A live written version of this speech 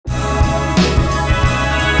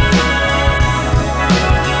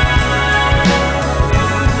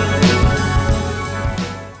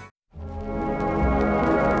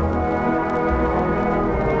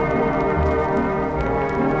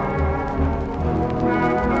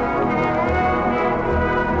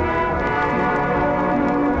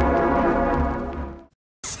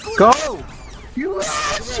Go! You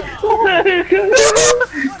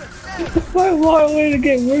Why, where the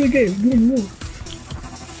game? Where the game? Move.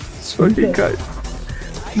 It's fucking cut.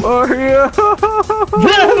 Mario!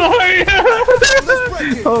 Mario!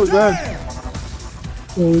 Oh god.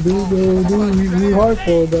 Oh, dude, you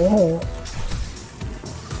hardcore though, huh?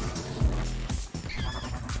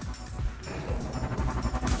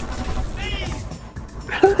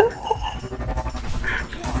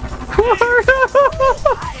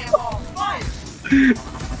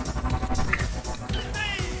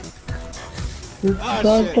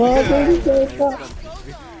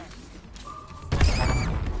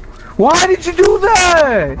 Why did you do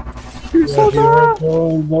that? You're so dumb.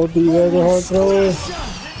 Both of you guys are hard throwers.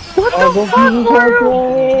 What the fuck,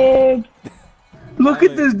 Mario? Look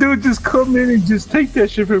at this dude just come in and just take that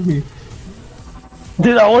shit from me.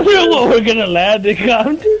 Dude, I wonder what we're gonna land in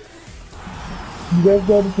comp. You guys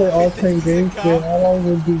got to play all 10 games, man. How long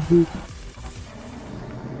will this be?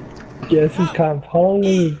 Yeah, this is comp. How long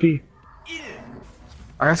will it be?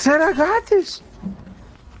 I said I got this.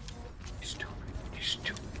 You stupid. You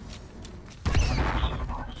stupid.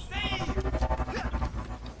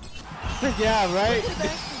 Yeah, right?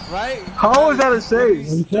 Right? How was that a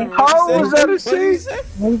save? How was that a save?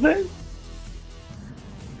 What is that?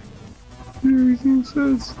 Everything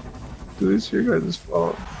says. Dude, it's your guys'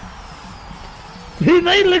 fault. He's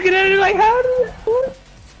like looking at it like, how did it?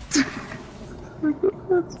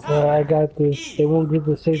 I got this. They won't give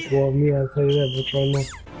the safe for me, I'll tell you that much right now.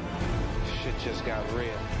 Shit just got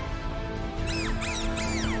real.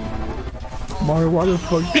 Mario, why the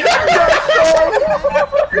fuck?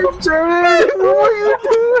 Jerry, what are you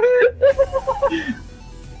doing?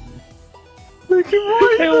 Look at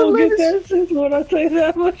Mario. They won't get that safe when I say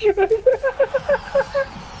that much right now.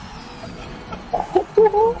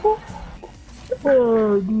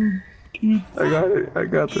 Oh, dude. I got it. I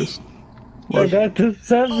got this. I got the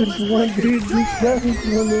 7th one, dude. The 7th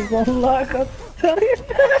one is unlocked, I'll tell you.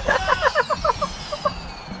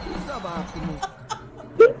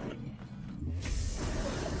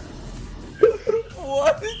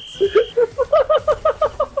 What?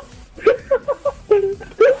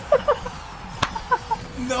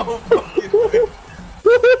 No fucking way.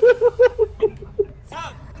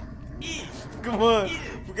 Come on.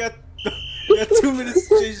 We got 2 minutes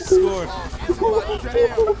to change the score.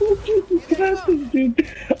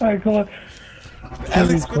 Alright, come on.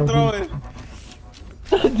 Alex, quit throwing.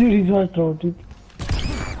 Dude, he's hard throwing, dude.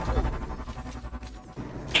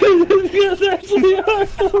 This guy's actually hard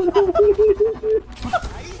throwing.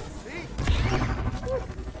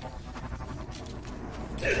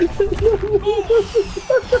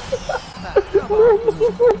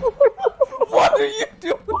 What are you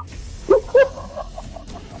doing?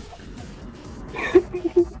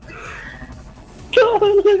 Oh,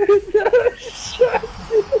 look at that shot.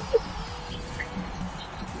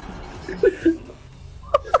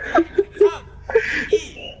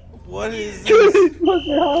 What is Dude, this? he's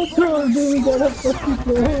fucking hard throwing, dude. We gotta fucking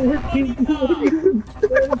throw it.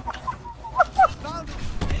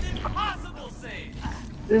 Impossible save.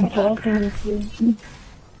 No.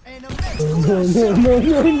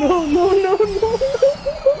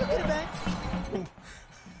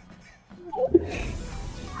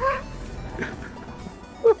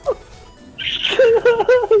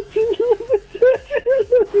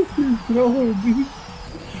 No, dude.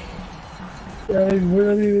 Guys, we're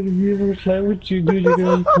not even gonna be able to play with you, dude. You're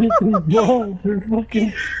gonna be pissing balls. We're fucking.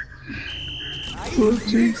 Little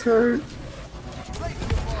cheeks hurt.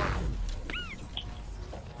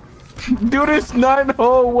 Dude, it's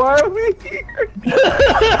 9-hole. Why are we here?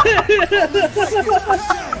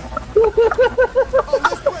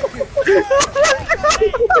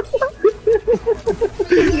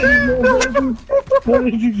 That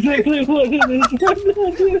is exactly what it is right now,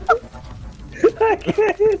 dude. I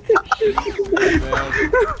can't hit this shit. He's not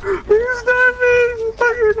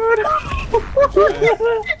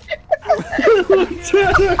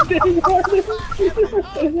this.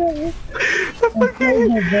 Fucking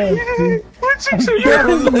what chicks are you?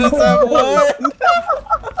 Let us have one.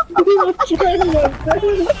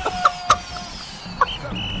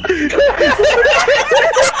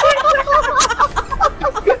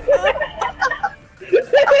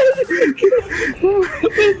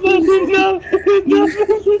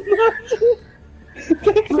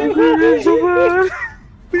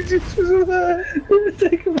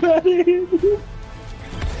 Take him out of here.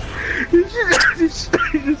 You just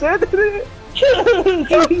ended it.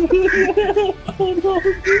 Oh no.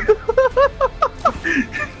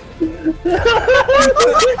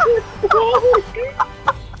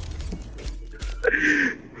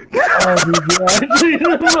 Oh, dude, you're actually the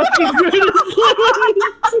fucking greatest.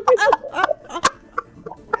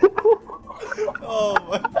 Oh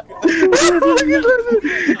my god.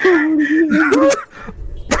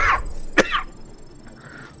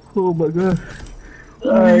 Oh my god.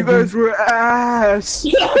 You guys were ass.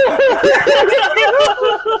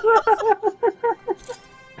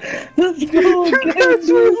 Let's go You guys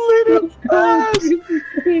were little ass.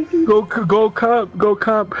 Go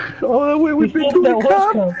cup. Oh wait, we've been doing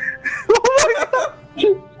cup. Oh my god.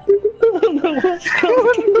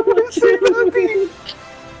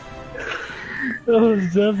 That was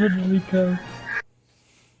definitely cup.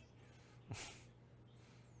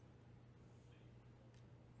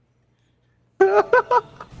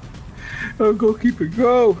 Oh, go keep it,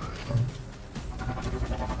 go.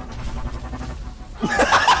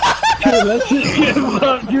 Dude, let's just get him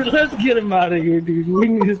out. Dude, let's get him out of here, dude. We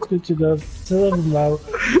need to switch it up. Sub him out.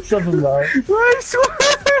 Sub him out. I swear.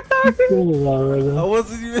 Sub him out right I now.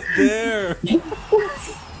 wasn't even there.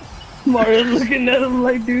 Mario's looking at him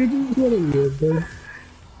like, dude, what are you, dude?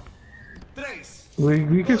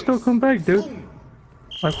 We can still come back, dude.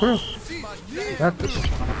 Like, bro. Got this.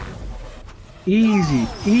 Easy.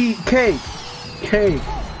 Eat cake. Cake.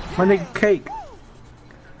 My nigga cake.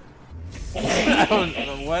 I don't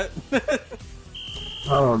know what. I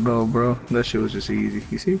don't know, bro. That shit was just easy.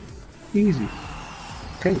 You see? Easy.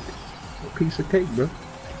 Cake. A piece of cake, bro.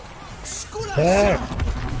 Yeah.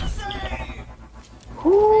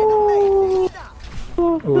 Oh,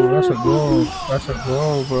 that's a goal. That's a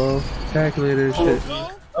goal, bro. Calculator and shit.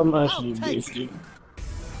 I'm actually beast, dude.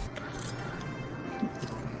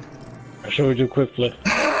 I showed you quick play.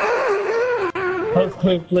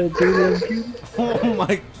 Quick play, dude. Oh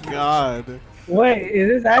my god. Wait, is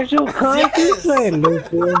this actual content playing,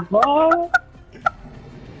 Lucio? Ball?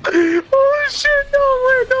 Oh shit, no,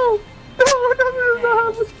 wait, no.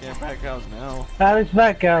 No. Can't back out now. Alex,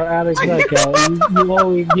 back out. Alex, back out. You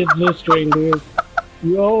always get blue screen, dude.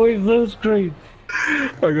 You always blue screen.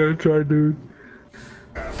 I gotta try, dude.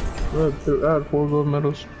 I had 4 gold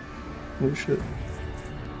medals. Oh shit.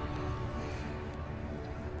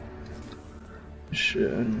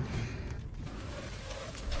 Shit.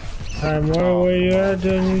 I'm where you at,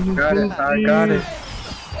 dude? Got it, I got it.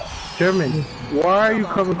 German, why are you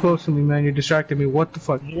coming close to me, man? You're distracting me. What the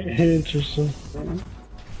fuck? Interesting.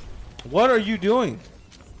 What are you doing?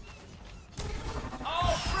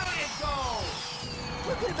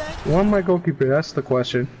 One my goalkeeper, that's the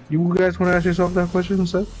question. You guys want to ask yourself that question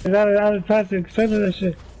instead? I was passing excited that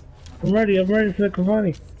shit. I'm ready for the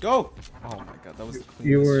Cavani. Go! Oh my god, that was the cleanest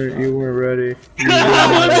You shot. weren't ready. Go,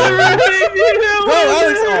 Alex!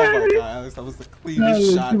 Oh my god, Alex, that was the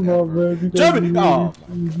cleanest shot Come ever. on, bro. Germany! Oh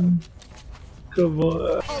Come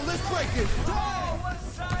on.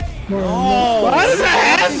 Oh, Why did that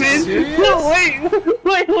happen? serious?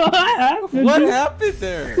 Wait, what happened? What happened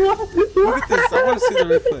there? Look at this, I want to see the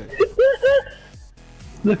replay.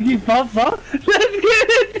 Look, he pops up. Let's get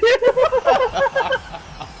it, dude.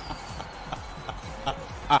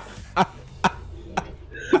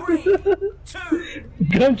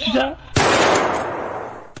 Gunshot.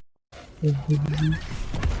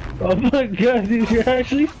 Oh my god, dude, you're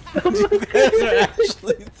actually. You guys are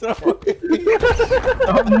actually throwing.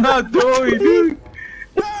 I'm not doing, dude.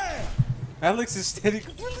 Alex is standing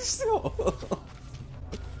completely still.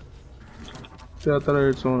 Yeah, I thought I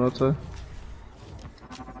heard someone outside.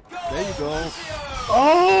 There you go.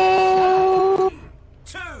 Oh!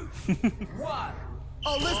 2, 1.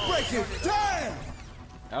 Oh, let's break it. Damn!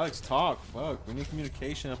 Alex, talk. Fuck, we need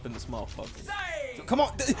communication up in this motherfucker. So, come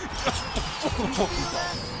on.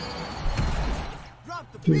 Drop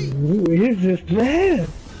the beat. Who is this man?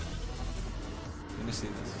 Let me see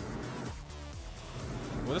this.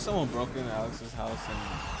 What if someone broke into Alex's house and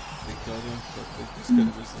they killed him, but they just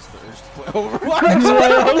couldn't resist the urge to play Overwatch?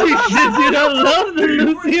 Holy shit, dude, I love the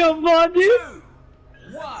Lucio mod, dude.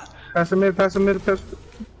 2, 1. Pass the mid, pass the mid, pass.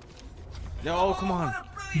 Yo, come on.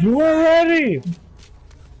 You are ready.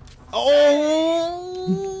 Oh!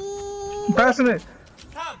 Passing it.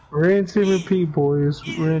 Rinse and repeat, boys.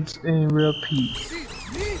 Rinse and repeat.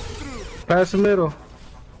 Pass the middle.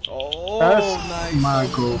 Oh, That's nice. my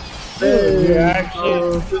goal. You're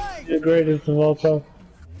actually the greatest of all time.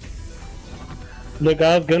 Look,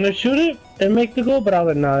 I was gonna shoot it and make the goal, but I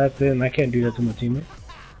was like, nah, that's it. And I can't do that to my teammate.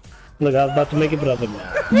 Look, I was about to make it, but I was like,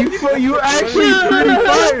 nah. You actually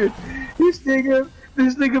pre-fired. This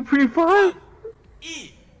nigga pre-fired.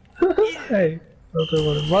 Hey,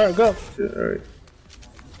 okay, Mario, go. Alright,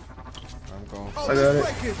 I'm going. I got it.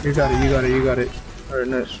 You got it. Alright,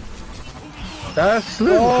 nice. Let's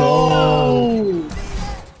go.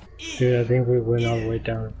 Dude, I think we went all the way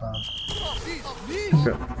down.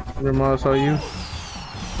 Remember, I saw you.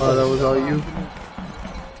 Oh, that was all you.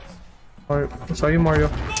 Alright, I saw you, Mario.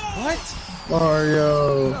 What?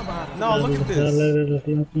 Mario. No, look at this. Let's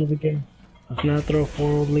not throw the game. Let's not throw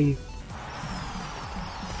 4 lead.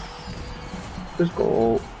 Let's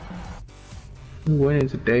go. Who wins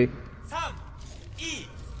today?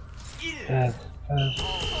 Pass.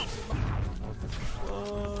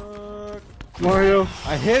 Mario.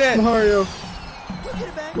 I hit it. Mario.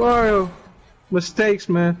 Mario. Mistakes,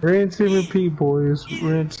 man. Rinse and repeat, boys.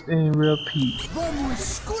 Rinse and repeat.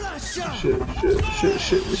 Shit.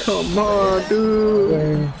 Come on,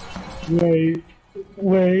 dude.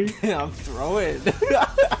 Wait. I'm throwing.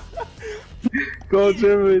 Go,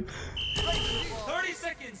 Jimmy. 30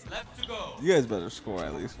 seconds left to go. You guys better score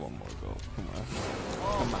at least one more goal. Come on.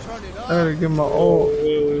 I gotta get my ult.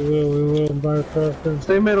 We will. By first.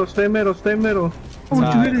 Stay middle. Oh, you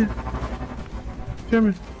hit it.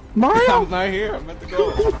 Jimmy. Mario! I'm not here. I'm at the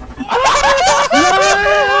goal. What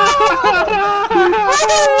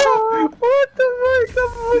the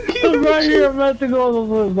fuck? I'm right here. I'm at the goal of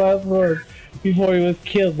the last word before he was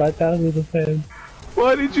killed by thousands of fans.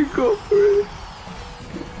 Why did you go for it?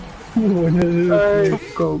 Hey,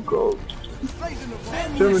 go.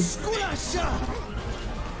 Jimmy.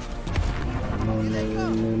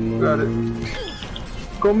 Got it.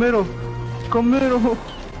 Go middle.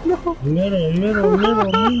 No. Middle. We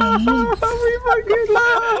fucking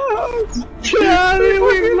lost. Johnny,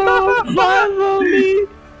 we lost finally.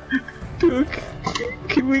 Dude,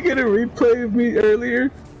 can we get a replay of me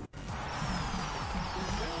earlier?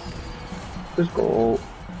 Let's go.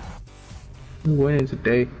 Who wins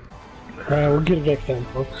today? Alright, we'll get it next time,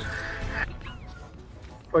 folks.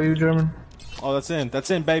 Are you German? Oh, that's in,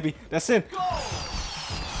 baby. That's in.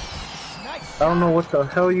 I don't know what the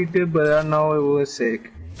hell you did, but I know it was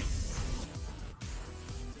sick.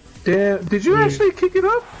 Damn, did you actually kick it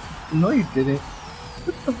up? No, you didn't.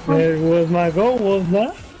 What the fuck? That was my goal, was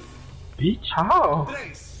not? Bitch. How?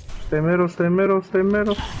 Stay middle.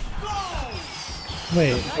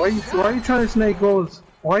 Wait. Why are you trying to snake goals?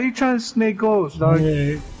 Dog?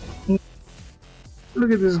 Wait.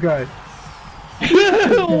 Look at this guy.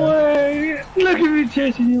 Wait. Look at me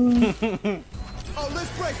chasing you. Oh,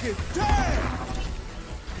 let's break it. Damn!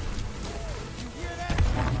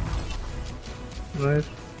 Nice.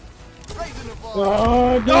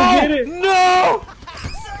 Oh, don't get it. No!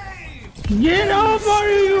 Get off,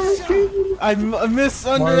 Mario. I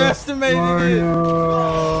underestimated it. Mario.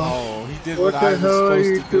 Oh, he did what, What I the was hell are supposed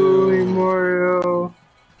you to doing, do. Mario?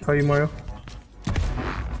 How are you, Mario?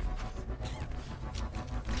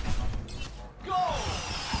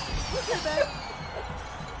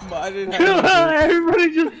 But I didn't have Everybody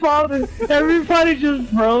just followed. Everybody just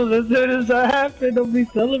froze as soon as that happened. Don't be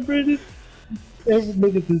celebrated.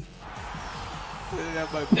 Look at this. I didn't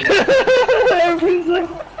have my Everybody's like,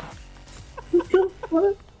 what the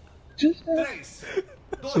fuck? Just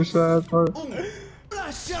Suicide part.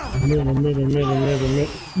 middle.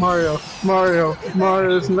 Mario,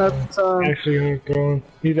 it's not the time. Actually hard throwing.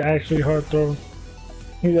 He's actually hard throwing.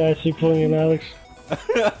 He's actually pulling an Alex.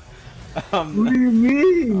 What do you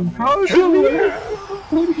mean? How is it?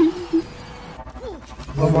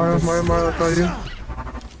 Oh, Mario, I saw you.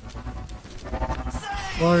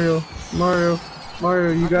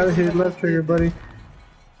 Mario, you gotta hit left trigger, buddy.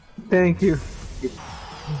 Thank you.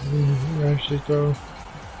 You're actually throwing.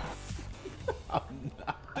 Oh,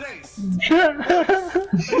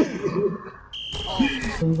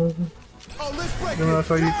 let's break No, I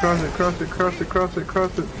saw you cross it.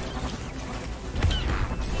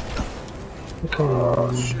 Come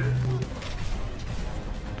on.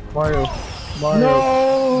 Mario.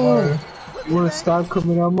 No! You wanna stop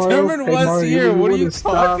coming out, Mario? Herman Hey, was Mario, here. What are wanna you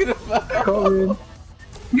talking about? Coming.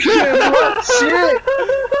 What shit?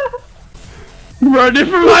 Running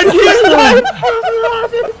for my team!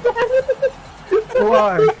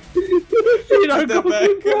 Why? You know, That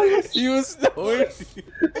back. He was snowing.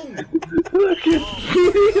 look at me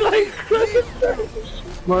like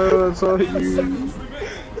Mario, I saw you.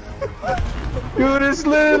 Dude, it's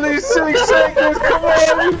literally 6 seconds. Come on,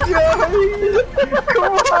 you got it.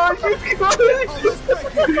 Come on, you got it.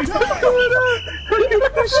 Come on. Get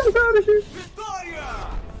the shit out of here.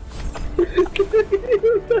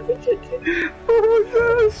 Oh my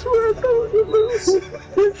god, I swear I thought we were losing.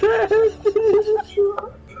 His ass.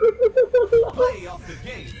 Play off the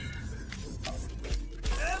game.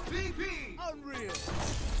 MVP. Unreal.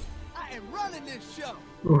 I am running this show.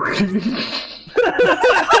 Okay.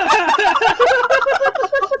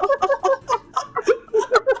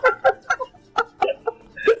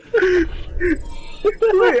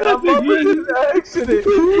 Wait, I'm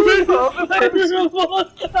accident. He saw the person.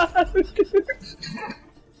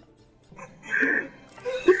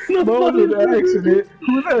 That was an accident.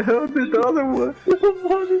 Who the hell did the other one?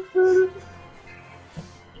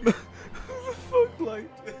 Fuck like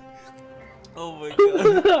that. Oh my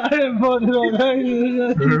god. I didn't vote it on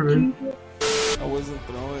accident. I wasn't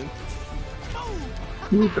throwing.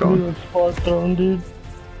 You were throwing. You were spot thrown, dude.